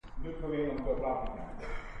നിൽക്കുകയും നമുക്ക് പ്രാർത്ഥിക്കാം.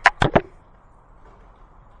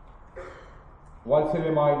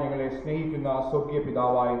 വാത്സല്യമായി ഞങ്ങളെ സ്നേഹിക്കുന്ന സ്വർഗീയ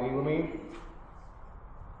പിതാവായ ദൈവമേ,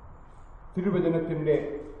 തിരുവചനത്തിൻ്റെ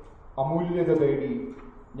അമൂല്യത തേടി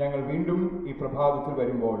ഞങ്ങൾ വീണ്ടും ഈ പ്രഭാതത്തിൽ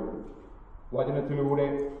വരുമ്പോൾ വചനത്തിലൂടെ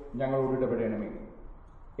ഞങ്ങളോട് ഇടപെടണമേ.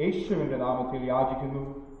 യേശുവിൻ്റെ നാമത്തിൽ യാചിക്കുന്നു,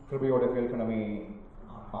 കൃപയോടെ കേൾക്കണമേ.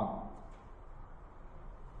 ആമേൻ.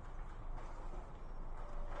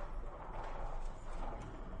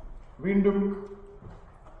 വീണ്ടും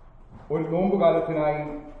ഒരു നോമ്പുകാലത്തിനായി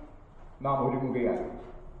നാം ഒരുങ്ങുകയായി.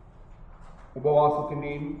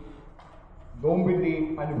 ഉപവാസത്തിൻ്റെയും നോമ്പിൻ്റെയും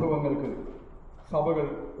അനുഭവങ്ങൾക്ക് സഭകൾ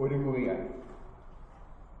ഒരുങ്ങുകയായി.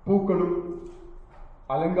 പൂക്കളും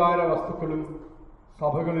അലങ്കാര വസ്തുക്കളും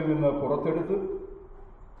സഭകളിൽ നിന്ന് പുറത്തെടുത്ത്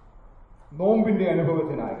നോമ്പിൻ്റെ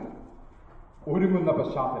അനുഭവത്തിനായി ഒരുങ്ങുന്ന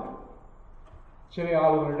പശ്ചാത്തലം ചില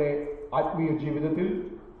ആളുകളുടെ ആത്മീയ ജീവിതത്തിൽ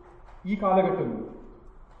ഈ കാലഘട്ടം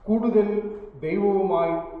കൂടുതൽ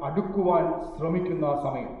ദൈവവുമായി അടുക്കുവാൻ ശ്രമിക്കുന്ന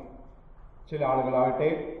സമയം. ചില ആളുകളാകട്ടെ,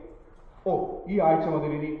 ഈ ആഴ്ച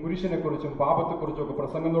മുതൽ ഇനി കുരിശിനെക്കുറിച്ചും പാപത്തെക്കുറിച്ചും ഒക്കെ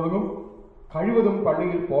പ്രസംഗം തുടങ്ങും, കഴിവതും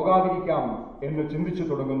പള്ളിയിൽ പോകാതിരിക്കാം എന്ന് ചിന്തിച്ചു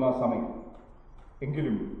തുടങ്ങുന്ന സമയം.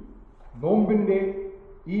 എങ്കിലും നോമ്പിൻ്റെ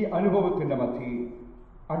ഈ അനുഭവത്തിൻ്റെ മധ്യേ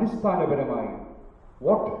അടിസ്ഥാനപരമായി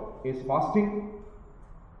what is fasting,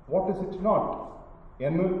 what is it not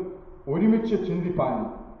എന്ന് ഒരുമിച്ച് ചിന്തിപ്പാൻ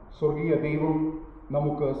സ്വർഗീയ ദൈവം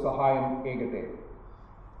നമുക്ക് സഹായം ഏകട്ടെ.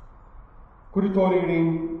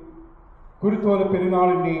 കുരുത്തോലയുടെയും കുരുത്തോല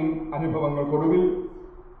പെരുന്നാളിൻ്റെയും അനുഭവങ്ങൾക്കൊടുവിൽ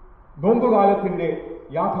നോമ്പുകാലത്തിൻ്റെ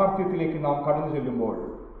യാഥാർത്ഥ്യത്തിലേക്ക് നാം കടന്നു ചെല്ലുമ്പോൾ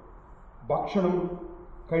ഭക്ഷണം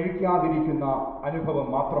കഴിക്കാതിരിക്കുന്ന അനുഭവം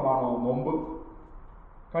മാത്രമാണോ നോമ്പ്?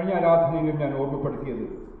 കഴിഞ്ഞ ആരാധനയിലും ഞാൻ ഓർമ്മപ്പെടുത്തിയത്,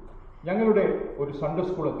 ഞങ്ങളുടെ ഒരു സൺഡേ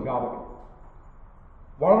സ്കൂൾ അധ്യാപകൻ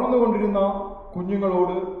വളർന്നുകൊണ്ടിരുന്ന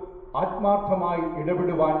കുഞ്ഞുങ്ങളോട് ആത്മാർത്ഥമായി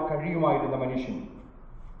ഇടപെടുവാൻ കഴിയുമായിരുന്ന മനുഷ്യൻ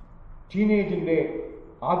ടീനേജിൻ്റെ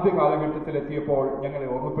ആദ്യ കാലഘട്ടത്തിലെത്തിയപ്പോൾ ഞങ്ങളെ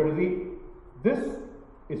ഓർമ്മപ്പെടുത്തി, this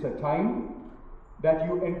is A time that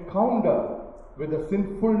you encounter with the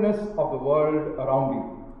sinfulness of the world around U.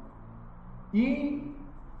 ഈ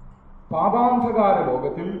പാപാന്ധകാര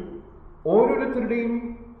ലോകത്തിൽ ഓരോരുത്തരുടെയും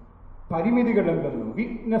പരിമിതികൾ എന്തെന്നും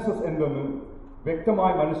വീക്ക്നെസ്സസ് എന്തെന്നും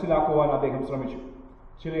വ്യക്തമായി മനസ്സിലാക്കുവാൻ അദ്ദേഹം ശ്രമിച്ചു.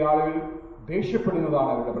 ചില ആളുകൾ ദേഷ്യപ്പെടുന്നതാണ്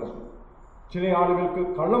അവരുടെ പ്രശ്നം, ചില ആളുകൾക്ക്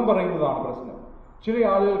കള്ളം പറയുന്നതാണ് പ്രശ്നം, ചില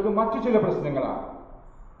ആളുകൾക്ക് മറ്റു ചില പ്രശ്നങ്ങളാണ്.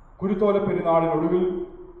 കുരുത്തോല പെരുന്നാളിനൊടുവിൽ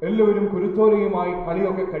എല്ലാവരും കുരുത്തോലയുമായി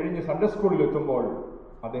കളിയൊക്കെ കഴിഞ്ഞ് സൺഡേ സ്കൂളിൽ എത്തുമ്പോൾ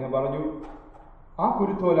അദ്ദേഹം പറഞ്ഞു, ആ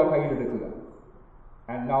കുരുത്തോല കയ്യിലെടുക്കുക.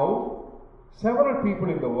 And now several people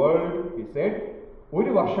in the world, he said, ഒരു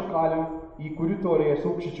വർഷക്കാലം ഈ കുരുത്തോലയെ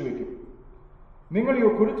സൂക്ഷിച്ചു വെക്കും. നിങ്ങൾ ഈ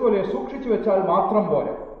കുരുത്തോലയെ സൂക്ഷിച്ചു വെച്ചാൽ മാത്രം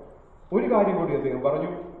പോരാ, ഒരു കാര്യം കൂടി അദ്ദേഹം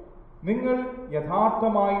പറഞ്ഞു, നിങ്ങൾ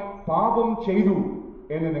യഥാർത്ഥമായി പാപം ചെയ്തു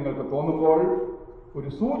എന്ന് നിങ്ങൾക്ക് തോന്നുമ്പോൾ ഒരു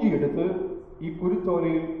സൂചി എടുത്ത് ഈ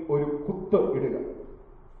കുരുത്തോലയിൽ ഒരു കുത്ത് ഇടുക.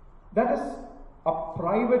 That is A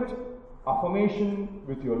private affirmation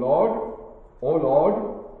with your Lord. Oh Lord,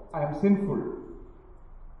 I am sinful.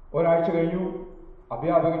 ഒരാഴ്ച കഴിഞ്ഞു,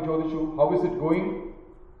 അധ്യാപകൻ ചോദിച്ചു, ഹൗ ഇസ് ഇറ്റ് ഗോയിങ്?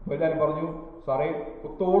 എല്ലാവരും പറഞ്ഞു, സാറേ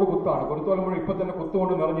കുത്തോട് കുത്താണ്, കുരുത്തോല മുഴുവൻ ഇപ്പൊ തന്നെ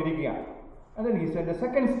കുത്തുകൊണ്ട് നിറഞ്ഞിരിക്കുകയാണ്. And then he said, the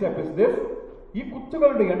second step is this, ഈ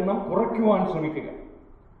കുത്തുകളുടെ എണ്ണം കുറയ്ക്കുവാൻ ശ്രമിക്കുക.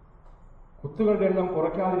 കുത്തുകളുടെ എണ്ണം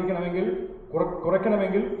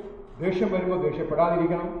കുറയ്ക്കണമെങ്കിൽ ദേഷ്യം വരുമ്പോൾ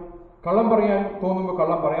ദേഷ്യപ്പെടാതിരിക്കണം, കള്ളം പറയാൻ തോന്നുമ്പോൾ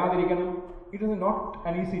കള്ളം പറയാതിരിക്കണം. It is not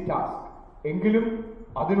an easy task. എങ്കിലും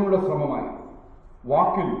അതിനുള്ള ശ്രമമായി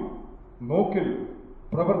വാക്കിൽ, നോക്കിൽ,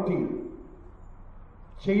 പ്രവൃത്തിയിൽ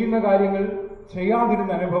ചെയ്യുന്ന കാര്യങ്ങൾ,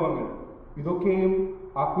 ചെയ്യാതിരുന്ന അനുഭവങ്ങൾ, ഇതൊക്കെയും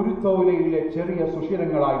ആ കുരുത്തോലയിലെ ചെറിയ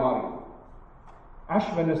സുഷിരങ്ങളായി മാറി.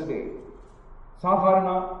 ആഷ് വെനസ്ഡേ, സാധാരണ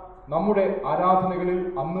നമ്മുടെ ആരാധനകളിൽ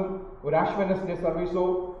അന്ന് ഒരു ആഷ് വെനസ്ഡേ സർവീസോ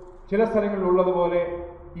ചില സ്ഥലങ്ങളിലുള്ളതുപോലെ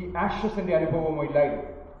ഈ ആഷസിന്റെ അനുഭവമോ ഇല്ലായിരുന്നു.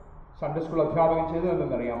 സൺഡേ സ്കൂൾ അധ്യാപകൻ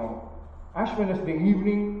ചെയ്തതെന്നറിയാമോ? ആഷ് വെനസ്ഡേ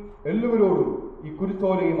ഈവനിങ് എല്ലാവരോടും ഈ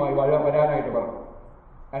കുരുത്തോലയുമായി വരാനായിട്ട് പറഞ്ഞു.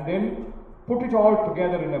 And then put it all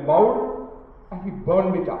together in A bowl and he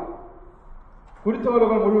burned it up.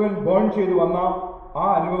 കുരുത്തോലകൾ മുഴുവൻ ബേൺ ചെയ്തു വന്ന ആ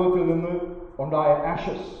അനുഭവത്തിൽ നിന്ന് ഉണ്ടായ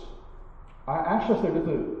ആ ആഷസ്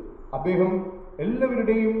എടുത്ത് അദ്ദേഹം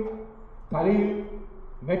എല്ലാവരുടെയും തലയിൽ,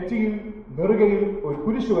 നെറ്റിയിൽ, നെറുകയിൽ ഒരു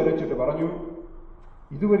കുരിശ് വരച്ചിട്ട് പറഞ്ഞു,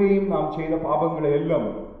 ഇതുവരെയും നാം ചെയ്ത പാപങ്ങളെയെല്ലാം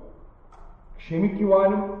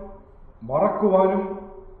ക്ഷമിക്കുവാനും മറക്കുവാനും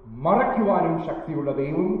മറയ്ക്കുവാനും ശക്തിയുള്ള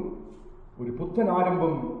ദൈവം ഒരു പുത്തൻ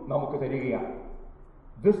ആരംഭം നമുക്ക് തരികയാണ്.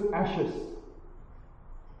 This Ashes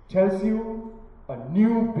tells U a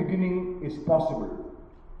new beginning is possible.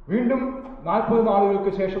 വീണ്ടും 40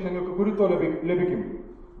 നാളുകൾക്ക് ശേഷം നിങ്ങൾക്ക് കുരുത്തോല ലഭിക്കും.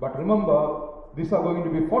 But remember, these are going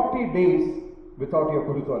to be 40 days without your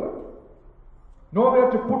കുരുത്തോല. Nowhere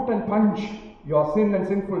to put and punch your sin and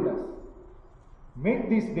sinfulness. Make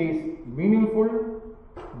these days meaningful.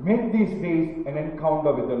 Make these days an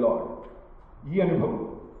encounter with the Lord. ഈ അനുഭവം,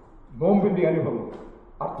 നോമ്പിന്റെ അനുഭവം,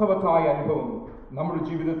 അർത്ഥവത്തായ അനുഭവം നമ്മുടെ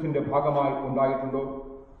ജീവിതത്തിന്റെ ഭാഗമായി ഉണ്ടായിട്ടുണ്ടോ?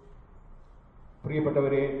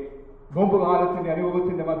 പ്രിയപ്പെട്ടവരെ, നോമ്പുകാലത്തിന്റെ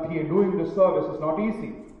അനുഭവത്തിന്റെ മധ്യേ doing the service is not easy.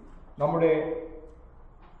 നമ്മുടെ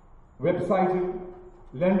വെബ്സൈറ്റിൽ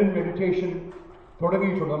ലണ്ടൻ മെഡിറ്റേഷൻ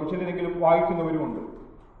തുടങ്ങിയിട്ടുണ്ട്. നമ്മൾ ചിലരെങ്കിലും വായിക്കുന്നവരുമുണ്ട്.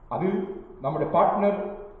 അതിൽ നമ്മുടെ പാർട്ട്ണർ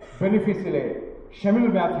ബെനിഫിസിലെ ഷെമിൽ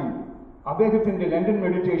മാത്യു അദ്ദേഹത്തിന്റെ ലണ്ടൻ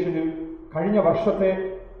മെഡിറ്റേഷനിൽ കഴിഞ്ഞ വർഷത്തെ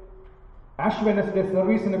ആഷ് വെനസ്ഡേ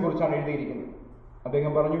സർവീസിനെ കുറിച്ചാണ് എഴുതിയിരിക്കുന്നത്.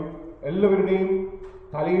 അദ്ദേഹം പറഞ്ഞു, എല്ലാവരുടെയും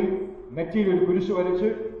തലയിൽ നെറ്റിയിൽ ഒരു കുരിശ് വരച്ച്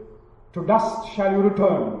to dust shall you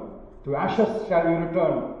return, to Ashes shall you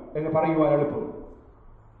return എന്ന് പറയുവാൻ എളുപ്പം.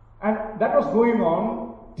 And that was going on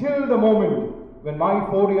till the moment when my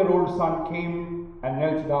 4-year-old son came and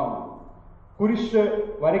knelt down. കുരിശ്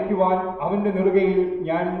വരയ്ക്കുവാൻ അവന്റെ നെറുകയിൽ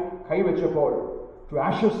ഞാൻ കൈവച്ചപ്പോൾ, to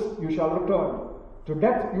ashes you shall return, to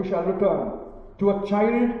death you shall return, to a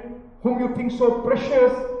child whom you think so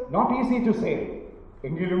precious, not easy to say.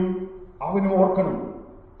 എങ്കിലും അവനും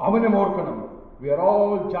ഓർക്കണം, we are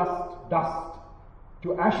all just dust. To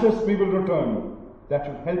ashes we will return. That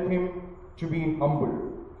should help him to be humble.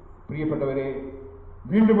 പ്രിയപ്പെട്ടവരെ,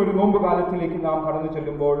 വീണ്ടും ഒരു നോമ്പ് കാലത്തിലേക്ക് നാം കടന്നു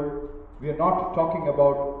ചെല്ലുമ്പോൾ, we are not talking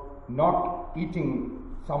about not eating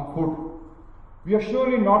some food. We are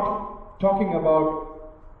surely not talking about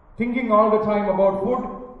thinking all the time about food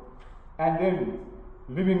and then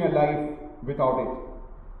living a life without it.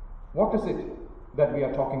 What is it that we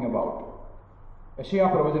are talking about? യെശയ്യാ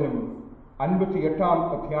പ്രവചനം 58-ാം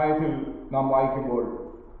അധ്യായത്തിൽ നാം വായിക്കുമ്പോൾ,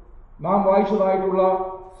 നാം വായിച്ചതായിട്ടുള്ള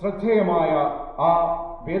ശ്രദ്ധേയമായ ആ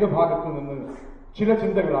വേദഭാഗത്തു നിന്ന് ചില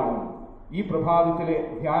ചിന്തകളാണ് ഈ പ്രഭാതത്തിലെ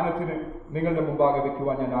ധ്യാനത്തിന് നിങ്ങളുടെ മുമ്പാകെ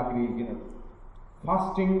വയ്ക്കുവാൻ ഞാൻ ആഗ്രഹിക്കുന്നത്.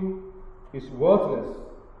 Fasting is worthless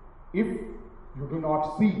if you do not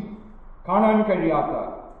see. കാണാൻ കഴിയാത്ത,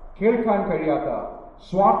 കേൾക്കാൻ കഴിയാത്ത,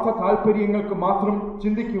 സ്വാർത്ഥ താല്പര്യങ്ങൾക്ക് മാത്രം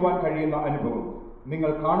ചിന്തിക്കുവാൻ കഴിയുന്ന അനുഭവം.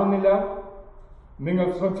 നിങ്ങൾ കാണുന്നില്ല, നിങ്ങൾ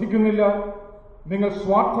ശ്രദ്ധിക്കുന്നില്ല, നിങ്ങൾ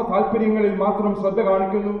സ്വാർത്ഥ താല്പര്യങ്ങളിൽ മാത്രം ശ്രദ്ധ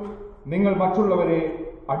കാണിക്കുന്നു, നിങ്ങൾ മറ്റുള്ളവരെ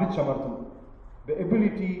അടിച്ചമർത്തുന്നു. The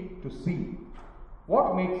ability to see. What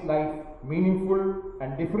makes life meaningful and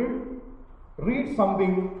different? Read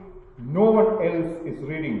something no one else is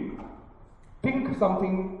reading. Think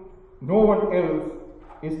something no one else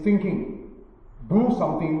is thinking. Do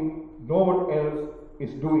something no one else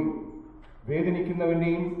is doing.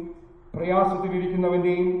 വേദനിക്കുന്നവന്റെയും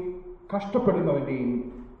പ്രയാസത്തിലിരിക്കുന്നവന്റെയും കഷ്ടപ്പെടുന്നവന്റെയും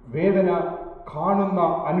വേദന കാണുന്ന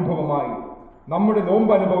അനുഭവമായി നമ്മുടെ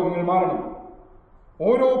നോമ്പ് അനുഭവങ്ങൾ മാറണം.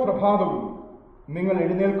 ഓരോ പ്രഭാതവും നിങ്ങൾ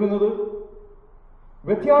എഴുന്നേൽക്കുന്നത്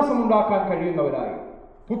വ്യത്യാസമുണ്ടാക്കാൻ കഴിയുന്നവരായി,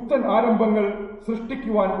 പുത്തൻ ആരംഭങ്ങൾ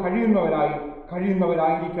സൃഷ്ടിക്കുവാൻ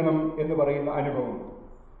കഴിയുന്നവരായിരിക്കണം എന്ന് പറയുന്ന അനുഭവം.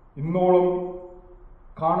 ഇന്നോളം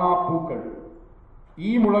കാണാപ്പൂക്കൾ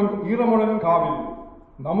ഈ ഈറമുളൻ കാവിൽ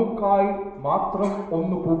നമുക്കായി മാത്രം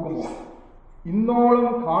ഒന്ന് പൂക്കുമോ? ഇന്നോളം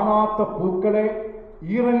കാണാത്ത പൂക്കളെ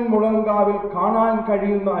ഈറൻ മുളങ്കാവിൽ കാണാൻ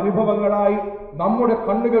കഴിയുന്ന അനുഭവങ്ങളായി നമ്മുടെ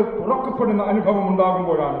കണ്ണുകൾ തുറക്കപ്പെടുന്ന അനുഭവം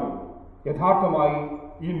ഉണ്ടാകുമ്പോഴാണ് യഥാർത്ഥമായി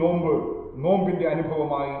ഈ നോമ്പിന്റെ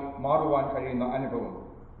അനുഭവമായി മാറുവാൻ കഴിയുന്ന അനുഭവം.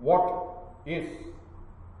 What is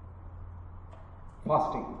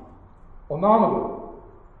fasting? ഒന്നാമത്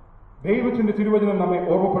ദൈവത്തിന്റെ തിരുവചനം നമ്മെ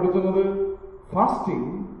ഓർമ്മപ്പെടുത്തുന്നത്, fasting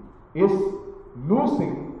is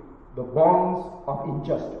loosing the bonds of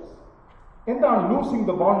injustice. എന്താണ് loosing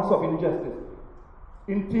the bonds of injustice?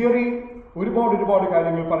 In theory ഒരുപാട്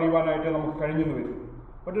കാര്യങ്ങൾ പറയുവാനായിട്ട് നമുക്ക് കഴിഞ്ഞെന്ന് വരും.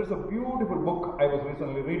 But there's a beautiful book I was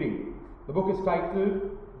recently reading. The book is titled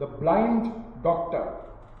The Blind Doctor,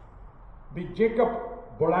 The Jacob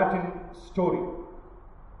Bolatin Story.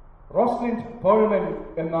 Rosalind Perlman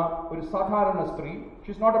എന്ന ഒരു സാധാരണ സ്ത്രീ,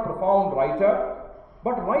 she's not a profound writer,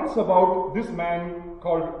 but writes about this man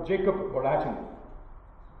called Jacob Bolatin.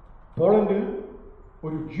 പോളണ്ടിൽ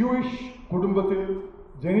ഒരു Jewish കുടുംബത്തിൽ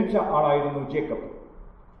ജനിച്ച ആളായിരുന്നു Jacob.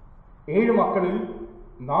 7 മക്കളിൽ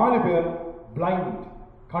 4 പേർ ബ്ലൈൻഡ്,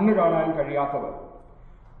 കണ്ണു കാണാൻ കഴിയാത്തവർ.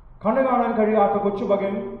 കണ്ണു കാണാൻ കഴിയാത്ത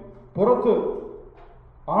കൊച്ചുമകൻ പുറത്ത്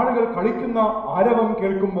ആളുകൾ കളിക്കുന്ന ആരവം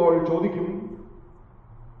കേൾക്കുമ്പോൾ ചോദിക്കും,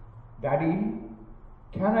 daddy,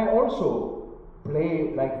 can I also play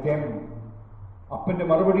like them? അപ്പന്റെ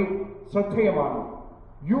മറുപടി ശ്രദ്ധേയമാണ്,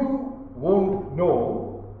 you won't know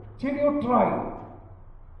till you try.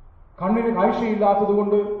 കണ്ണിന്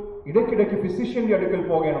കാഴ്ചയില്ലാത്തതുകൊണ്ട് ഇടയ്ക്കിടയ്ക്ക് ഫിസിഷ്യന്റെ അടുക്കൽ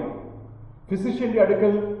പോകണം. ഫിസിഷ്യന്റെ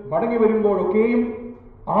അടുക്കൽ മടങ്ങി വരുമ്പോഴൊക്കെയും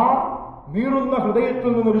ആ നീറുന്ന ഹൃദയത്തിൽ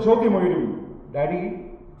നിന്നൊരു ചോദ്യം ഉയരും, daddy,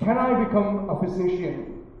 can I become a physician?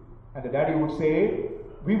 And the daddy would say,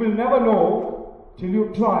 we will never know till you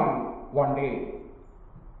try one day.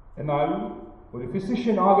 എന്നാൽ ഒരു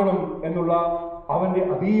ഫിസിഷ്യൻ ആകണം എന്നുള്ള അവന്റെ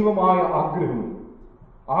അതീവമായ ആഗ്രഹം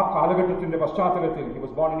ആ കാലഘട്ടത്തിന്റെ പശ്ചാത്തലത്തിൽ, he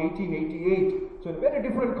was born in 1888, so in a very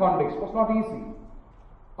different context, it was not easy.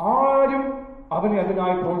 ആരും അവനെ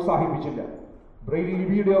അതിനായി പ്രോത്സാഹിപ്പിച്ചില്ല. ബ്രെയിലി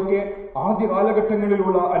ലിപിയുടെയൊക്കെ ആദ്യ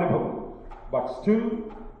കാലഘട്ടങ്ങളിലുള്ള അനുഭവം. But still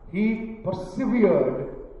he persevered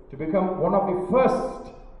to become one of the first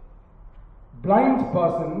blind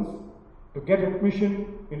persons to get admission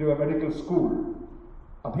into a medical school.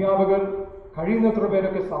 അധ്യാപകർ കഴിയുന്നത്ര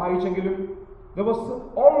പേരൊക്കെ സഹായിച്ചെങ്കിലും there was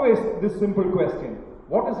always this simple question: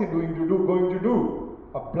 what is he going to do?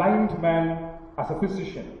 A blind man as a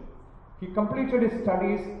physician. He completed his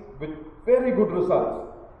studies with very good results,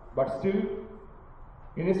 but still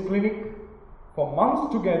in his clinic for months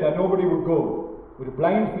together nobody would go. ഒരു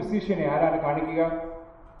blind physician ആരാണ് കാണിക്കുക?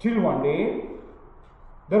 Till one day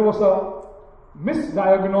there was a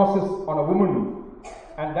misdiagnosis on a woman,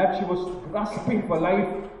 and that she was grasping for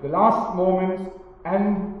life, the last moments, and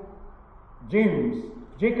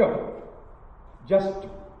Jacob just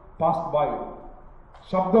passed by.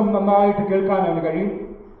 ശബ്ദം നന്നായിട്ട് കേൾക്കാൻ അവന് കഴിയും.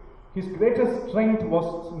 His greatest strength was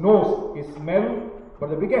nose, his smell, but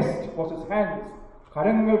the biggest was his hands.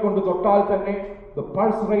 കരങ്ങൾ കൊണ്ട് തൊട്ടാൽ തന്നെ the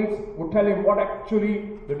pulse rates would tell him what actually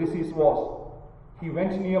the disease was. He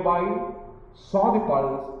went nearby, saw the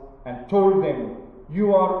pulse, and told them, "You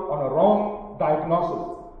are on a wrong diagnosis.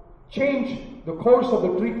 Change the course of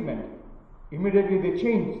the treatment." Immediately they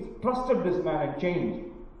changed, trusted this man and changed.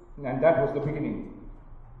 And that was the beginning.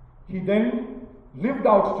 He then lived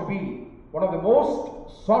out to be one of the most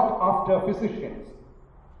sought after physicians.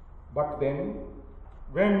 But then,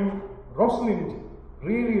 when Rosalind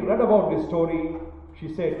really read about this story, she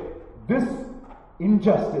said, "This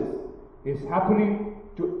injustice is happening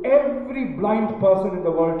to every blind person in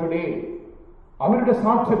the world today." അവരുടെ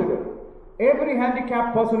സാധ്യതകൾ, every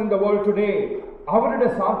handicapped person in the world today, അവരുടെ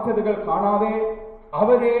സാധ്യതകൾ കാണാതെ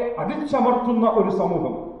അവരെ അടിച്ചമർത്തുന്ന ഒരു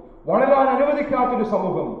സമൂഹം, വളരാൻ അനുവദിക്കാത്തൊരു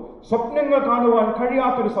സമൂഹം, സ്വപ്നങ്ങൾ കാണുവാൻ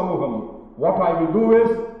കഴിയാത്തൊരു സമൂഹം. What I will do is,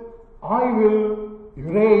 I will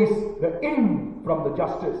erase the in from the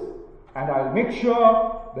justice, and I'll make sure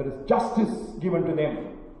there is justice given to them.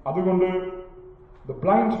 അതുകൊണ്ട് The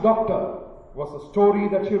Blind Doctor was a story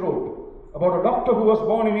that she wrote about a doctor who was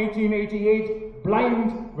born in 1888, blind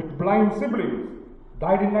with blind siblings,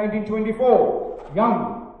 died in 1924, young,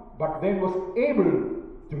 but then was able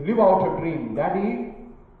to live out her dream. "Daddy,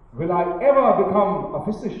 will I ever become a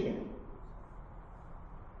physician?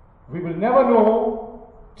 We will never know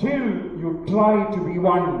till you try to be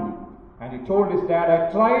one." And he told his dad, "I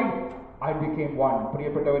tried, I became one."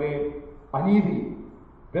 പ്രിയപ്പെട്ടവരെ, അനീതി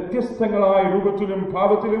വ്യത്യസ്തങ്ങളായ രൂപത്തിലും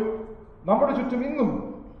ഭാവത്തിലും നമ്മുടെ ചുറ്റും ഇന്നും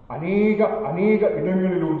അനേക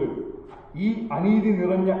ഇടങ്ങളിലുണ്ട്. ഈ അനീതി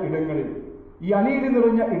നിറഞ്ഞ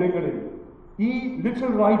ഇടങ്ങളിൽ ഈ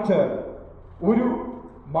ലിറ്റിൽ റൈറ്റർ ഒരു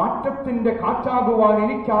മാറ്റത്തിന്റെ കാറ്റാകുവാൻ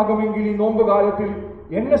എനിക്കാകുമെങ്കിൽ ഈ നോമ്പുകാലത്തിൽ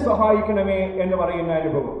എന്നെ സഹായിക്കണമേ എന്ന് പറയുന്ന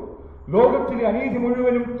അനുഭവം. ലോകത്തിലെ അനീതി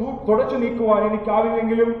മുഴുവനും തുടച്ചു നീക്കുവാൻ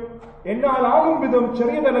എനിക്കാവില്ലെങ്കിലും എന്നാലാകും വിധം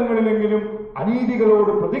ചെറിയ തലങ്ങളിലെങ്കിലും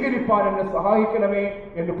അനീതികളോട് പ്രതികരിപ്പാൻ എന്നെ സഹായിക്കണമേ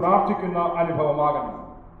എന്ന് പ്രാർത്ഥിക്കുന്ന അനുഭവമാകണം.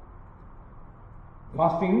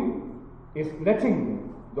 Fasting is letting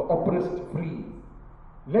the oppressed free.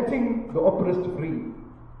 Letting the oppressed free.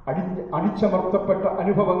 അടിച്ചമർത്തപ്പെട്ട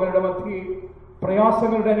അനുഭവങ്ങളുടെ മധ്യേ,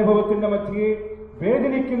 പ്രയാസങ്ങളുടെ അനുഭവത്തിന്റെ മധ്യേ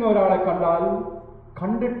വേദനിക്കുന്ന ഒരാളെ കണ്ടാൽ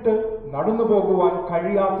കണ്ടിട്ട് നടന്നു പോകുവാൻ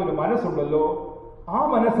കഴിയാത്തൊരു മനസ്സുണ്ടല്ലോ, ആ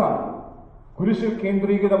മനസ്സാണ് കുരിശിൽ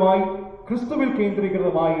കേന്ദ്രീകൃതമായി, ക്രിസ്തുവിൽ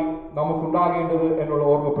കേന്ദ്രീകൃതമായി നമുക്കുണ്ടാകേണ്ടത് എന്നുള്ള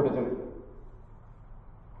ഓർമ്മപ്പെടുത്തൽ.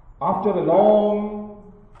 After a long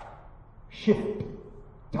shift,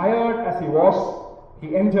 tired as he was, he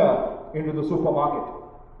entered into the supermarket.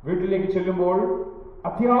 വീട്ടിലേക്ക് ചെല്ലുമ്പോൾ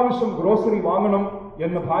അത്യാവശ്യം ഗ്രോസറി വാങ്ങണം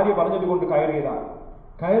എന്ന് ഭാര്യ പറഞ്ഞതുകൊണ്ട് കയറിയതാണ്.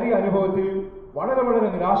 കയറിയ അനുഭവത്തിൽ വളരെ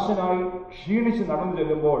നിരാശനായി ക്ഷീണിച്ച് നടന്നു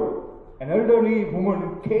ചെല്ലുമ്പോൾ an elderly woman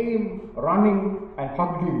came running and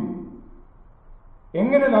hugged him.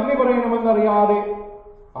 എങ്ങനെ നന്ദി പറയണമെന്നറിയാതെ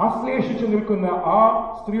ആശ്ലേഷിച്ചു നിൽക്കുന്ന ആ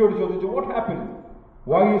സ്ത്രീയോട് ചോദിച്ചു, "What happened?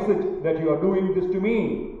 Why is it that you are doing this to me?"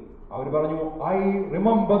 അവർ പറഞ്ഞു, "I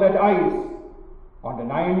remember that eyes. On the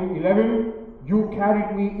 9/11 you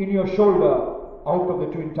carried me in your shoulder out of the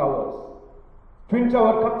Twin Towers." Twin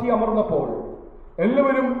tower കത്തി അമർന്നപ്പോൾ,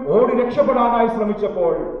 എല്ലാവരും ഓടി രക്ഷപ്പെടാനായി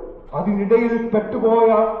ശ്രമിച്ചപ്പോൾ, അതിനിടയിൽ പെട്ടുപോയ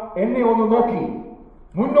എന്നെ ഒന്ന് നോക്കി,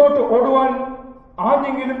 മുന്നോട്ട് ഓടുവാൻ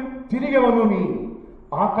ആരെങ്കിലും തിരികെ വന്നു. നീ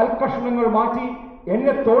ആ കൽക്കഷണങ്ങൾ മാറ്റി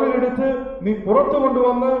എന്നെ തോളിലെടുത്ത് നീ പുറത്തു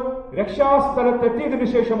കൊണ്ടുവന്ന് രക്ഷാസ്ഥലത്തെത്തിയതിനു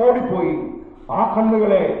ശേഷം ഓടിപ്പോയി. ആ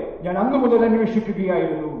കണ്ണുകളെ ഞാൻ അന്നു മുതൽ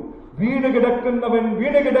അന്വേഷിക്കുകയായിരുന്നു. വീണ് കിടക്കുന്നവൻ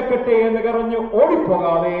വീണ് കിടക്കട്ടെ എന്ന് കരഞ്ഞ്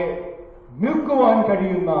ഓടിപ്പോകാതെ നിൽക്കുവാൻ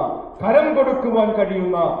കഴിയുന്ന, കരം കൊടുക്കുവാൻ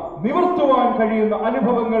കഴിയുന്ന, നിവർത്തുവാൻ കഴിയുന്ന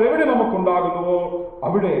അനുഭവങ്ങൾ എവിടെ നമുക്കുണ്ടാകുന്നുവോ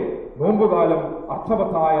അവിടെ നോമ്പുകാലം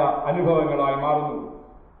അർത്ഥവത്തായ അനുഭവങ്ങളായി മാറുന്നു.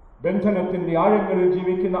 ബന്ധനത്തിന്റെ ആഴങ്ങളിൽ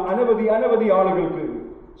ജീവിക്കുന്ന അനവധി ആളുകൾക്ക്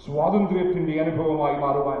സ്വാതന്ത്ര്യത്തിന്റെ അനുഭവമായി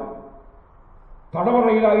മാറുവാൻ,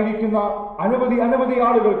 തടവറയിലായിരിക്കുന്ന അനവധി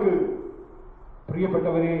ആളുകൾക്ക്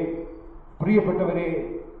പ്രിയപ്പെട്ടവരെ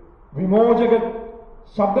വിമോചക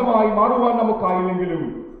ശബ്ദമായി മാറുവാൻ നമുക്കായില്ലെങ്കിലും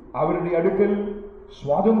അവരുടെ അടുക്കൽ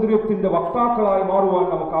സ്വാതന്ത്ര്യത്തിന്റെ വക്താക്കളായി മാറുവാൻ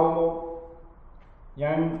നമുക്കാവുമോ?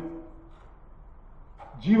 ഞാൻ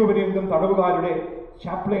ജീവപര്യന്തം തടവുകാരുടെ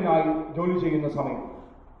ചാപ്ലിനായി ജോലി ചെയ്യുന്ന സമയം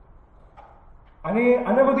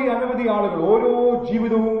അനവധി ആളുകൾ, ഓരോ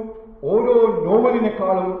ജീവിതവും ഓരോ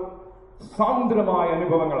നോവലിനേക്കാളും സാന്ദ്രമായ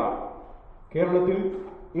അനുഭവങ്ങളാണ്. കേരളത്തിൽ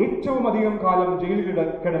ഏറ്റവും അധികം കാലം ജയിലിൽ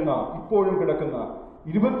ഇപ്പോഴും കിടക്കുന്ന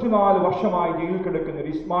 24 വർഷമായി ജയിലിൽ കിടക്കുന്ന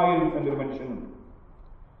ഒരു ഇസ്മായിൽ എന്നൊരു മനുഷ്യനുണ്ട്.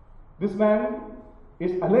 This man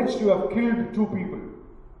is alleged to have killed 2 people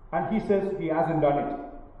and he says he hasn't done it.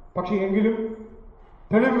 പക്ഷേ എങ്കിലും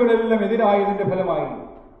തെളിവുകളെല്ലാം എതിരായതിന്റെ ഫലമായി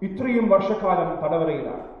ഇത്രയും വർഷക്കാലം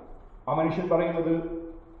തടവറയിലാണ്. ആ മനുഷ്യൻ പറയുന്നത്,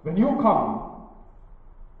 when you come,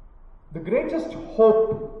 the greatest hope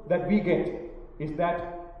that we get is that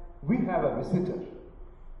we have a visitor.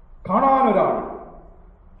 കാണാൻ ഒരാൾ,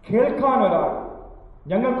 കേൾക്കാൻ ഒരാൾ,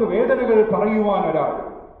 ഞങ്ങൾക്ക് വേദനകൾ പറയുവാൻ ഒരാൾ.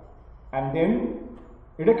 And then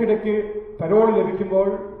ഇടയ്ക്കിടയ്ക്ക് പരോൾ ലഭിക്കുമ്പോൾ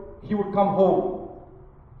he would come home,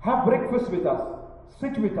 have breakfast with us,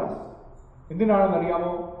 sit with us.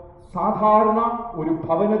 എന്തിനാണെന്നറിയാമോ? സാധാരണ ഒരു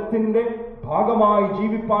ഭവനത്തിന്റെ ഭാഗമായി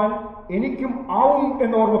ജീവിപ്പാൻ എനിക്കും ആവും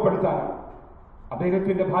എന്ന് ഓർമ്മപ്പെടുത്താനാണ്.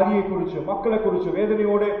 അദ്ദേഹത്തിന്റെ ഭാര്യയെക്കുറിച്ച്, മക്കളെക്കുറിച്ച്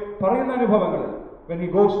വേദനയോടെ പറയുന്ന അനുഭവങ്ങൾ. when he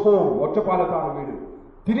goes home, ഒറ്റപ്പാലത്താണ് വീട്,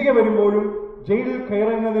 തിരികെ വരുമ്പോഴും ജയിലിൽ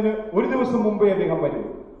കയറുന്നതിന് ഒരു ദിവസം മുമ്പേ അദ്ദേഹം വരും,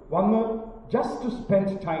 വന്ന് just to spend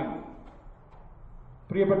time.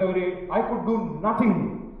 പ്രിയപ്പെട്ടവരെ, I could do nothing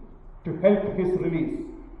to help his release.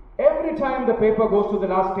 Every time the paper goes to the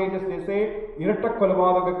last stages, they say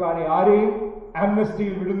ഇരട്ടക്കൊലപാതകക്കാരെ ആരെയും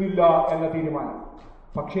ആംനസ്റ്റിയിൽ വിടുന്നില്ല എന്ന തീരുമാനം.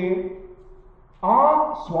 പക്ഷേ ആ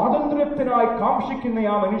സ്വാതന്ത്ര്യത്തിനായി കാംക്ഷിക്കുന്ന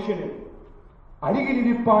ആ മനുഷ്യന്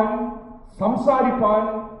അരികിലിരിപ്പാൻ, സംസാരിപ്പാൻ,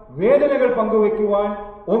 വേദനകൾ പങ്കുവയ്ക്കുവാൻ,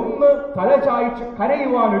 ഒന്ന് തലചായ്ച്ച്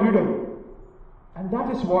കരയുവാൻ ഒരിടം. And that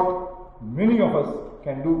is what many of us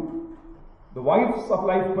can do. The wives of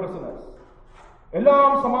life prisoners. എല്ലാം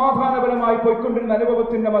സമാധാനപരമായി പോയിക്കൊണ്ടിരുന്ന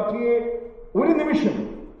അനുഭവത്തിന്റെ മധ്യേ ഒരു നിമിഷം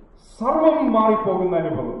സർവം മാറിപ്പോകുന്ന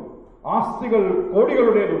അനുഭവം. ആസ്തികൾ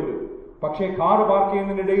കോടികളുടേതുണ്ട്, പക്ഷേ കാറ് പാർക്ക്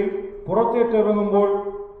ചെയ്യുന്നതിനിടയിൽ പുറത്തേറ്റിറങ്ങുമ്പോൾ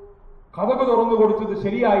കതക് തുറന്നു കൊടുത്തത്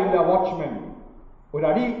ശരിയായില്ല വാച്ച്മാൻ.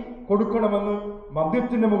 ഒരടി കൊടുക്കണമെന്ന്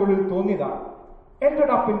മദ്യത്തിന്റെ മുകളിൽ തോന്നിയതാണ്. Ended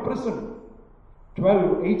up in prison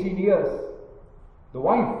 12-18 years. The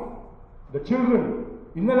wife, the children,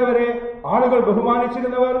 ഇന്നലെ വരെ ആളുകൾ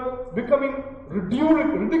ബഹുമാനിച്ചിരുന്നവർ becoming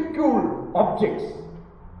ridiculed objects.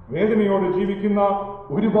 വേദനയോട് ജീവിക്കുന്ന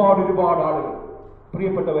ഒരുപാട് ആളുകൾ.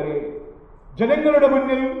 പ്രിയപ്പെട്ടവരെ, ജനങ്ങളുടെ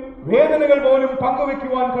മുന്നിൽ വേദനകൾ പോലും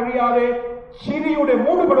പങ്കുവെക്കുവാൻ കഴിയാതെ ചിരിയുടെ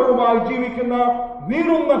മൂടുപടവുമായി ജീവിക്കുന്ന,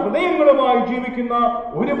 നീറുന്ന ഹൃദയങ്ങളുമായി ജീവിക്കുന്ന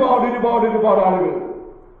ഒരുപാട് ആളുകൾ.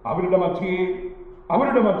 അവരുടെ മധ്യേ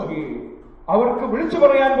അവർക്ക് വിളിച്ചു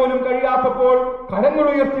പറയാൻ പോലും കഴിയാത്തപ്പോൾ കരങ്ങൾ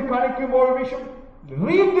ഉയർത്തി കാണിക്കുമ്പോൾ we should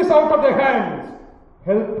read this out of their hands.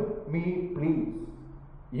 Help me please.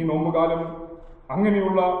 ഈ നോമ്പുകാലം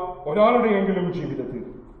അങ്ങനെയുള്ള ഒരാളുടെയെങ്കിലും ജീവിതത്തിൽ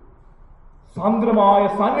സാന്ദ്രമായ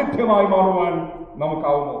സാന്നിധ്യമായി മാറുവാൻ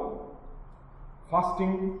നമുക്കാവുമോ?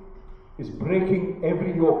 Fasting is breaking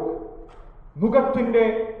every yoke. നുകത്തിന്റെ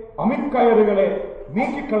അമിക്കയറുകളെ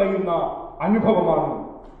നീക്കിക്കളയുന്ന അനുഭവമാണ്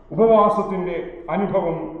ഉപവാസത്തിന്റെ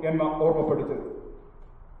അനുഭവം എന്ന ഓർമ്മപ്പെടുത്തൽ.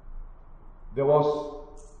 There was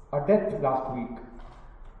a death last week.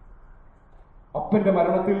 അപ്പന്റെ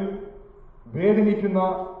മരണത്തിൽ വേദനിക്കുന്ന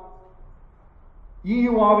ഈ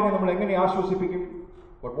യുവാവിനെ നമ്മൾ എങ്ങനെ ആശ്വസിപ്പിക്കും?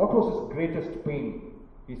 But what was his greatest pain?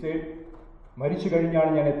 He said, മരിച്ചു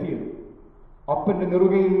കഴിഞ്ഞാണ് ഞാൻ എത്തിയത്. അപ്പന്റെ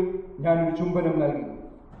നെറുകയിൽ ഞാനൊരു ചുംബനം നൽകി.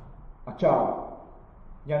 അച്ഛാ,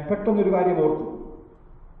 ഞാൻ പെട്ടെന്നൊരു കാര്യം ഓർത്തു.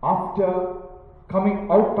 After coming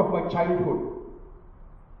out of my childhood,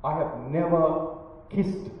 I have never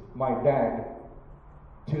kissed my dad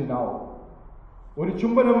till now. ഒരു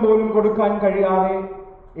ചുംബനം പോലും കൊടുക്കാൻ കഴിയാതെ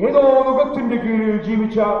ഏതോ മുഖത്തിന്റെ കീഴിൽ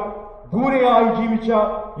ജീവിച്ച, ദൂരെയായി ജീവിച്ച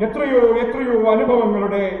എത്രയോ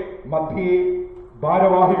അനുഭവങ്ങളുടെ മധ്യേ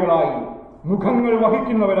ഭാരവാഹികളായി, മുഖങ്ങൾ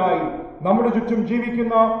വഹിക്കുന്നവരായി നമ്മുടെ ചുറ്റും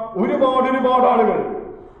ജീവിക്കുന്ന ഒരുപാട് ആളുകൾ.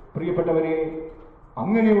 പ്രിയപ്പെട്ടവരെ,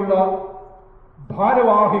 അങ്ങനെയുള്ള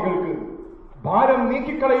ഭാരവാഹികൾക്ക് ഭാരം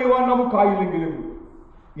നീക്കിക്കളയുവാൻ നമുക്കായില്ലെങ്കിലും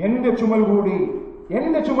എന്റെ ചുമൽ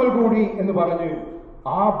കൂടി എന്ന് പറഞ്ഞ്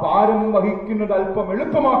ആ ഭാരം വഹിക്കുന്നത് അല്പം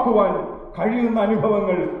എളുപ്പമാക്കുവാൻ കഴിയുന്ന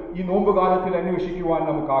അനുഭവങ്ങൾ ഈ നോമ്പുകാലത്തിൽ അന്വേഷിക്കുവാൻ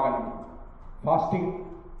നമുക്കാകണം. Fasting,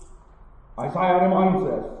 Isaiah reminds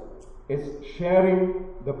us, is sharing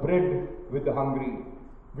the bread with the hungry.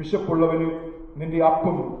 വിശപ്പുള്ളവന് നിന്റെ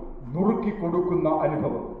അപ്പം നുറുക്കി കൊടുക്കുന്ന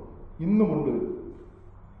അനുഭവം ഇന്നുമുണ്ട്.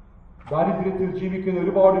 ദാരിദ്ര്യത്തിൽ ജീവിക്കുന്ന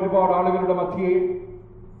ഒരുപാട് ആളുകളുടെ മധ്യേ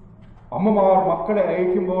അമ്മമാർ മക്കളെ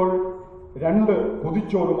അയക്കുമ്പോൾ 2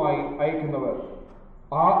 പൊതിച്ചോറുമായി അയക്കുന്നവർ,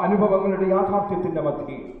 ആ അനുഭവങ്ങളുടെ യാഥാർത്ഥ്യത്തിന്റെ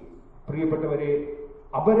മധ്യേ പ്രിയപ്പെട്ടവരെ,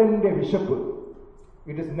 അപരന്റെ വിശപ്പ്,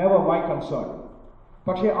 it is never my concern.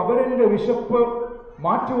 പക്ഷെ അവരുടെ വിശപ്പ്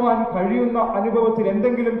മാറ്റുവാൻ കഴിയുന്ന അനുഭവത്തിൽ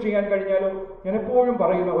എന്തെങ്കിലും ചെയ്യാൻ കഴിഞ്ഞാലോ? ഞാൻ എപ്പോഴും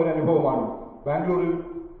പറയുന്ന ഒരു അനുഭവമാണ്. ബാംഗ്ലൂരിൽ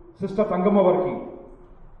sister Thankamma Varkey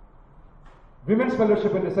women's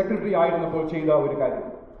ഫെലോഷിപ്പിന്റെ secretary ആയിരുന്നപ്പോൾ ചെയ്ത ഒരു കാര്യം,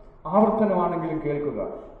 ആവർത്തനമാണെങ്കിലും കേൾക്കുക.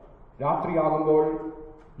 രാത്രിയാകുമ്പോൾ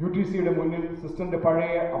UTCയുടെ മുന്നിൽ സിസ്റ്ററിന്റെ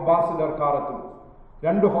പഴയ അംബാസിഡർ കാർ എത്തും.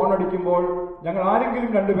 2 ഹോൺ അടിക്കുമ്പോൾ ഞങ്ങൾ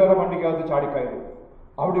ആരെങ്കിലും 2 പേരെ വണ്ടിക്കകത്ത് ചാടിക്കയറും.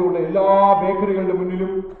 അവിടെയുള്ള എല്ലാ ബേക്കറികളുടെ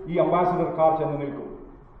മുന്നിലും ഈ അംബാസിഡർ കാർ ചെന്ന് നിൽക്കും.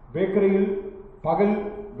 ബേക്കറിയിൽ പകൽ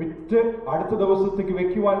വിറ്റ് അടുത്ത ദിവസത്തേക്ക്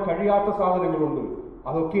വെക്കുവാൻ കഴിയാത്ത സാധനങ്ങളുണ്ട്.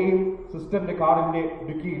 അതൊക്കെയും സിസ്റ്ററിന്റെ കാറിന്റെ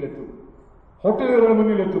ഡിക്കിയിലെത്തും. ഹോട്ടലുകളുടെ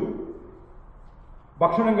മുന്നിലെത്തും.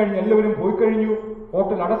 ഭക്ഷണം കഴിഞ്ഞ് എല്ലാവരും പോയി കഴിഞ്ഞു,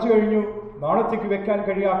 ഹോട്ടൽ അടച്ചു കഴിഞ്ഞു, നാളത്തേക്ക് വെക്കാൻ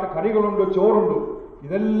കഴിയാത്ത കറികളുണ്ട്, ചോറുണ്ട്,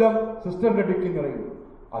 ഇതെല്ലാം സിസ്റ്ററിന്റെ ഡിക്കി നിറയും.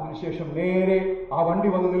 അതിനുശേഷം നേരെ ആ വണ്ടി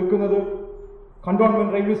വന്ന് നിൽക്കുന്നത്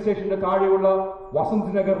കണ്ടോൺമെന്റ് റെയിൽവേ സ്റ്റേഷന്റെ താഴെയുള്ള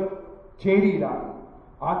വസന്ത് നഗർ ചേരിയിലാണ്.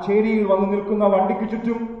 ആ ചേരിയിൽ വന്ന് നിൽക്കുന്ന വണ്ടിക്ക്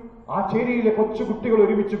ചുറ്റും ആ ചേരിയിലെ കൊച്ചു കുട്ടികൾ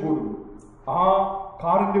ഒരുമിച്ച് കൂടും. ആ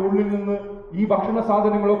കാറിന്റെ ഉള്ളിൽ നിന്ന് ഈ ഭക്ഷണ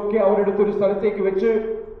സാധനങ്ങളൊക്കെ അവരെടുത്തൊരു സ്ഥലത്തേക്ക് വെച്ച്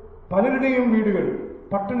പലരുടെയും വീടുകൾ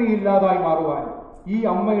പട്ടിണിയില്ലാതായി മാറുവാൻ ഈ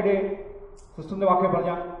അമ്മയുടെ, സിസ്റ്ററിന്റെ വാക്കെ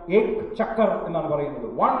പറഞ്ഞ ഏക് ചക്കർ എന്നാണ് പറയുന്നത്,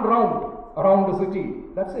 1 round around the city,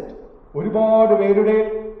 that's it. ഒരുപാട് പേരുടെ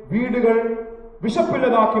വീടുകൾ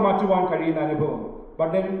വിശപ്പില്ലതാക്കി മാറ്റുവാൻ കഴിയുന്ന അനുഭവം.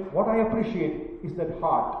 But then what I appreciate is that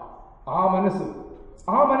heart, ആ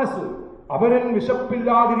മനസ്സ് അവരൻ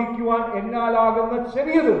വിശപ്പില്ലാതിരിക്കുവാൻ എന്നാലാകുന്ന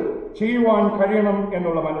ചെറിയത് ചെയ്യുവാൻ കഴിയണം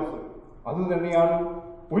എന്നുള്ള മനസ്സ്. അത് തന്നെയാണ്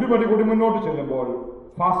ഒരുപടി കൂടി മുന്നോട്ട് ചെല്ലുമ്പോൾ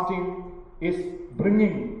fasting is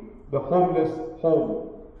bringing the homeless home.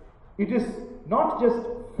 It is not just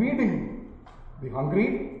feeding the hungry,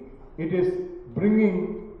 it is bringing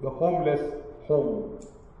the homeless home.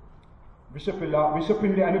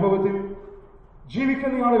 വിശപ്പിന്റെ അനുഭവത്തിൽ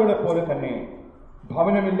ജീവിക്കുന്ന ആളുകളെ പോലെ തന്നെ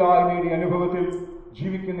ഭവനമില്ലായ്മയുടെ അനുഭവത്തിൽ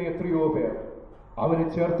ജീവിക്കുന്ന എത്രയോ പേർ, അവരെ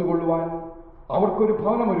ചേർത്തുകൊള്ളുവാൻ, അവർക്കൊരു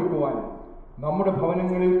ഭവനമൊരുക്കുവാൻ നമ്മുടെ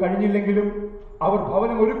ഭവനങ്ങളിൽ കഴിഞ്ഞില്ലെങ്കിലും അവർ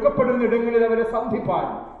ഭവനം ഒരുക്കപ്പെടുന്നിടങ്ങളിൽ അവരെ സന്ധിപ്പാൻ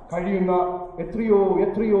കഴിയുന്ന എത്രയോ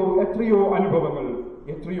അനുഭവങ്ങൾ,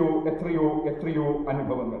 എത്രയോ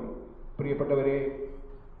അനുഭവങ്ങൾ. പ്രിയപ്പെട്ടവരെ,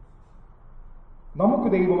 നമുക്ക്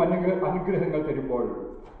ദൈവം അനുഗ്രഹങ്ങൾ തരുമ്പോൾ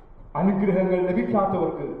അനുഗ്രഹങ്ങൾ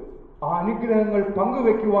ലഭിക്കാത്തവർക്ക് ആ അനുഗ്രഹങ്ങൾ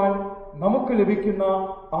പങ്കുവെക്കുവാൻ നമുക്ക് ലഭിക്കുന്ന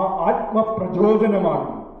ആ ആത്മപ്രചോദനമാണ്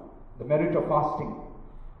the merit of fasting.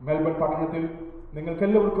 Melbourne പട്ടണത്തിൽ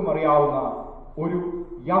നിങ്ങൾക്കെല്ലാവർക്കും അറിയാവുന്ന ഒരു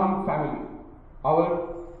യങ് ഫാമിലി, അവർ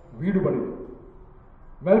വീട് പണിതു.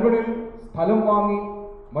 മെൽബണിൽ സ്ഥലം വാങ്ങി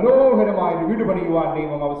മനോഹരമായ ഒരു വീട് പണിയുവാൻ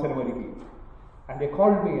ദൈവം അവസരമൊരുക്കി. And they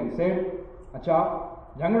called me and said, അച്ഛാ,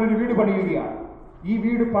 ഞങ്ങളൊരു വീട് പണിയുകയാണ്. ഈ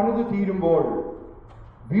വീട് പണിത് തീരുമ്പോൾ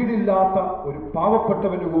വീടില്ലാത്ത ഒരു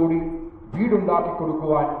പാവപ്പെട്ടവന് കൂടി വീടുണ്ടാക്കി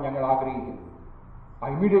കൊടുക്കുവാൻ ഞങ്ങൾ ആഗ്രഹിക്കുന്നു. I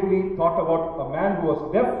immediately thought about a man who was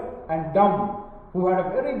deaf and dumb, who had a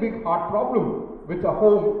very big heart problem with a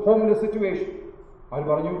homeless situation. അവർ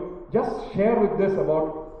പറഞ്ഞു, just share with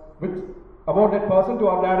about that person to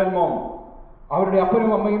our dad and mom. അവരുടെ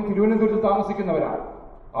അപ്പനും അമ്മയും തിരുവനന്തപുരത്ത് താമസിക്കുന്നവരാണ്.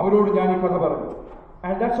 അവരോട് ഞാൻ ഈ കഥ പറഞ്ഞു.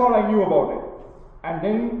 And that's all I knew about it. And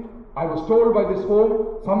then I was told by this home,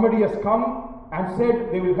 somebody has come and said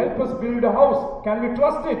they will help us build a house. Can we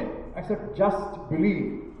trust it? I said, just believe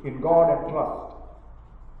in God and trust.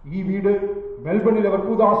 ഈ വീട് മെൽബണിൽ അവർ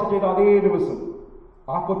കൂദാശ ചെയ്ത അതേ ദിവസം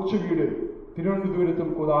ആ കൊച്ചു വീട് തിരുവനന്തപുരത്തും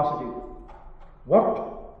കൂദാശ ചെയ്തു. What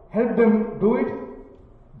help them do it?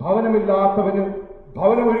 ഭവനമില്ലാത്തവന്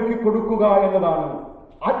ഭവനമൊരുക്കി കൊടുക്കുക എന്നതാണ്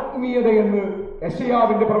ആത്മീയതയെന്ന്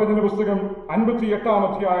യെശയ്യാവിന്റെ പ്രവചന പുസ്തകം 58-ാം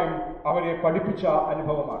അധ്യായം അവരെ പഠിപ്പിച്ച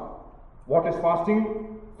അനുഭവമാണ്. What is fasting?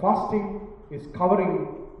 Fasting is covering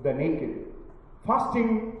the naked. Fasting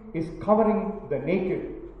is covering the naked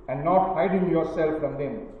and not hiding yourself from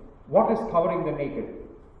them. What is covering the naked?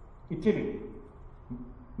 Italy.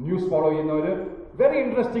 News follow ചെയ്യുന്നവര്, very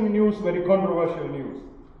interesting news, very controversial news.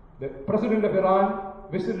 The president of Iran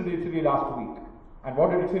visited Italy last week. And what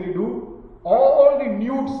did Italy do? All the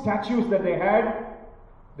nude statues that they had,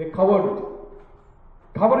 they covered it.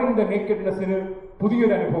 Covering the nakedness-ന്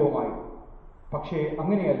പുതിയൊരു അനുഭവമായി. പക്ഷേ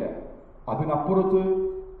അങ്ങനെയല്ല. അതിനപ്പുറത്ത്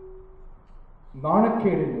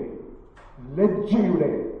നാണക്കേടിന്റെ, ലജ്ജയുടെ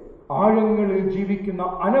ആഴങ്ങളിൽ ജീവിക്കുന്ന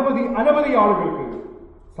അനവധി ആളുകൾക്ക്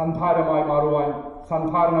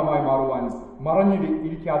സാധാരണമായി മാറുവാൻ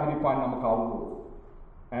ഇരിക്കാതിരിക്കാൻ നമുക്കാവുന്നു.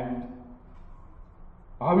 ആൻഡ്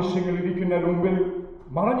ആവശ്യങ്ങളിരിക്കുന്ന മുമ്പിൽ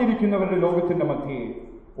മറഞ്ഞിരിക്കുന്നവരുടെ ലോകത്തിന്റെ മധ്യേ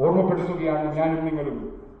ഓർമ്മപ്പെടുത്തുകയാണ് ഞാനും നിങ്ങളും.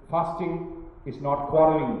 Fasting is not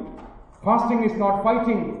quarrelling, fasting is not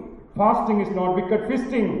fighting, fasting is not wicked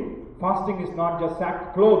fisting, fasting is not just sacked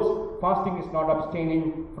clothes, fasting is not abstaining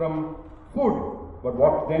from food, but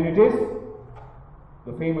what then it is?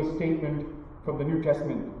 The famous statement from the New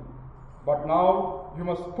Testament, but now you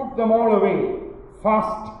must put them all away.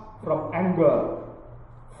 Fast from anger,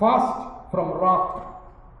 fast from wrath,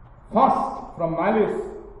 fast from malice,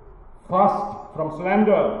 fast from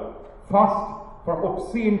slander, fast from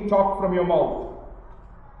obscene talk from your mouth.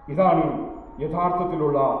 ഇതാണ്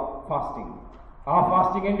യഥാർത്ഥത്തിലുള്ള fasting. ആ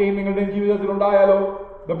fasting എന്റെയും നിങ്ങളുടെയും ജീവിതത്തിൽ ഉണ്ടായാലോ,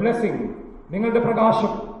 the blessing, നിങ്ങളുടെ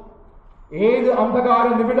പ്രകാശം ഏത് അന്ധകാര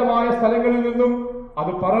നിബിഡമായ സ്ഥലങ്ങളിൽ നിന്നും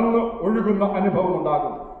അത് പറന്ന് ഒഴുകുന്ന അനുഭവം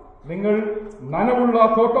ഉണ്ടാകും. നിങ്ങൾ നനവുള്ള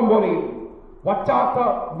തോട്ടം പോലെയും വറ്റാത്ത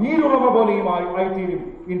നീരുറവ പോലെയുമായി ആയിത്തീരും.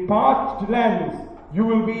 In parched lands you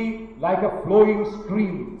will be like a flowing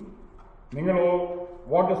stream. നിങ്ങളോ,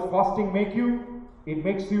 what does fasting make you? It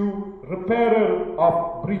makes you repairer of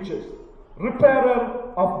breaches. Repairer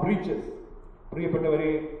of breaches.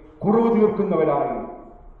 പ്രിയപ്പെട്ടവരെ, കുറവ് തീർക്കുന്നവരായി,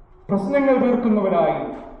 പ്രശ്നങ്ങൾ തീർക്കുന്നവരായി,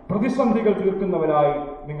 പ്രതിസന്ധികൾ തീർക്കുന്നവരായി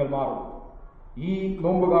നിങ്ങൾ മാറും. ഈ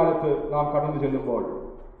നോമ്പുകാലത്ത് നാം കടന്നു ചെല്ലുമ്പോൾ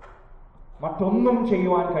മറ്റൊന്നും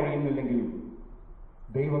ചെയ്യുവാൻ കഴിയുന്നില്ലെങ്കിലും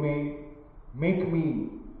ദൈവമേ, make me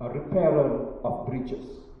a repairer of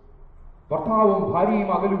breaches. ഭർത്താവും ഭാര്യയും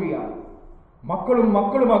അകലുകയാണ്,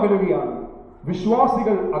 മക്കളും അകലുകയാണ്,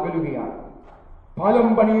 വിശ്വാസികൾ അകലുകയാണ്. പാലം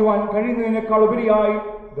പണിയുവാൻ കഴിയുന്നതിനേക്കാൾ ഉപരിയായി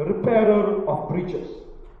the repairer of breaches.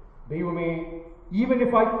 ദൈവമേ, even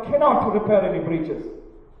if I cannot repair any breaches,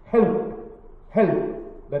 help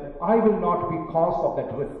that I will not be cause of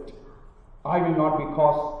that rift. I will not be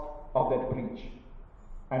cause of that breach.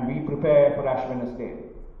 And we prepare for Ash Wednesday.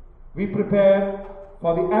 We prepare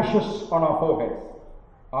for the ashes on our foreheads.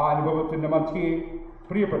 ആ അനുഭവത്തിന്റെ മധ്യേ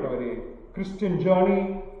പ്രിയപ്പെട്ടവരെ, Christian journey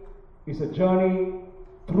is a journey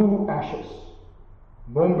through ashes.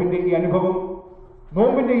 നോമ്പിന്റെ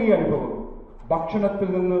ഈ അനുഭവം ഭക്ഷണത്തിൽ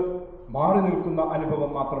നിന്ന് മാറി നിൽക്കുന്ന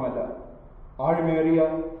അനുഭവം മാത്രമല്ല. ആഴമേറിയ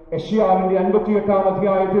യെശയ്യാവിന്റെ 58-ാം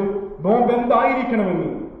അധ്യായത്തിൽ നോമ്പ്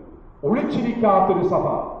എന്തായിരിക്കണമെന്ന് ഒളിച്ചിരിക്കാത്തൊരു സഭ.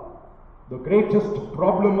 The greatest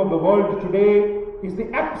problem of the world today is the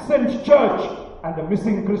absent church and the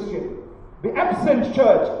missing Christian. The absent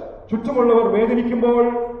church. ചുറ്റുമുള്ളവർ വേദനിക്കുമ്പോൾ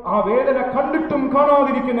ആ വേദന കണ്ടിട്ടും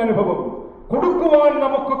കാണാതിരിക്കുന്ന അനുഭവം, കൊടുക്കുവാൻ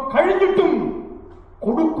നമുക്ക് കഴിഞ്ഞിട്ടും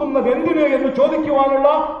കൊടുക്കുന്നത് എന്തിന് എന്ന് ചോദിക്കുവാനുള്ള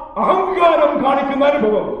അഹങ്കാരം കാണിക്കുന്ന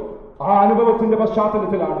അനുഭവം. ആ അനുഭവത്തിന്റെ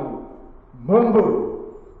പശ്ചാത്തലത്തിലാണ് നോമ്പ്.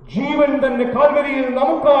 ജീവൻ തന്നെ കാൽവരിയിൽ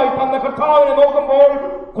നമുക്കായി തന്ന കർത്താവിനെ നോക്കുമ്പോൾ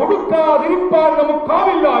കൊടുക്കാതിരിപ്പാൻ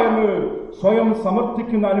നമുക്കാവില്ല എന്ന് സ്വയം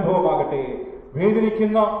സമർത്ഥിക്കുന്ന അനുഭവമാകട്ടെ.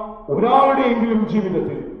 വേദനിക്കുന്ന ഒരാളുടെയെങ്കിലും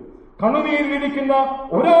ജീവിതത്തിൽ, കണ്ണുനീരിലിരിക്കുന്ന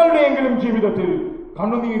ഒരാളുടെയെങ്കിലും ജീവിതത്തിൽ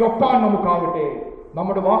കണ്ണുനീരൊപ്പാൻ നമുക്കാകട്ടെ.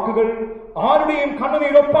 നമ്മുടെ വാക്കുകൾ ആരുടെയും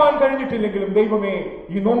കണ്ണുനീരൊപ്പാൻ കഴിഞ്ഞിട്ടില്ലെങ്കിലും ദൈവമേ,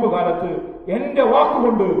 ഈ നോമ്പുകാലത്ത് എന്റെ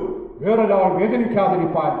വാക്കുകൊണ്ട് വേറൊരാൾ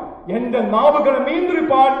വേദനിക്കാതിരിപ്പാൻ, എന്റെ നാവുകളെ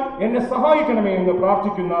നിയന്ത്രിപ്പാൻ എന്നെ സഹായിക്കണമേ എന്ന്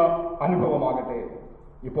പ്രാർത്ഥിക്കുന്ന അനുഭവമാകട്ടെ.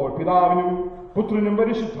 ഇപ്പോൾ പിതാവിനും പുത്രനും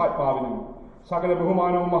പരിശുദ്ധാത്മാവിനും സകല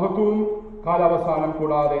ബഹുമാനവും മഹത്വവും കാലാവസാനം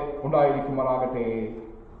കൂടാതെ ഉണ്ടായിരിക്കുമാറാകട്ടെ.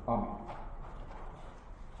 ആമേൻ.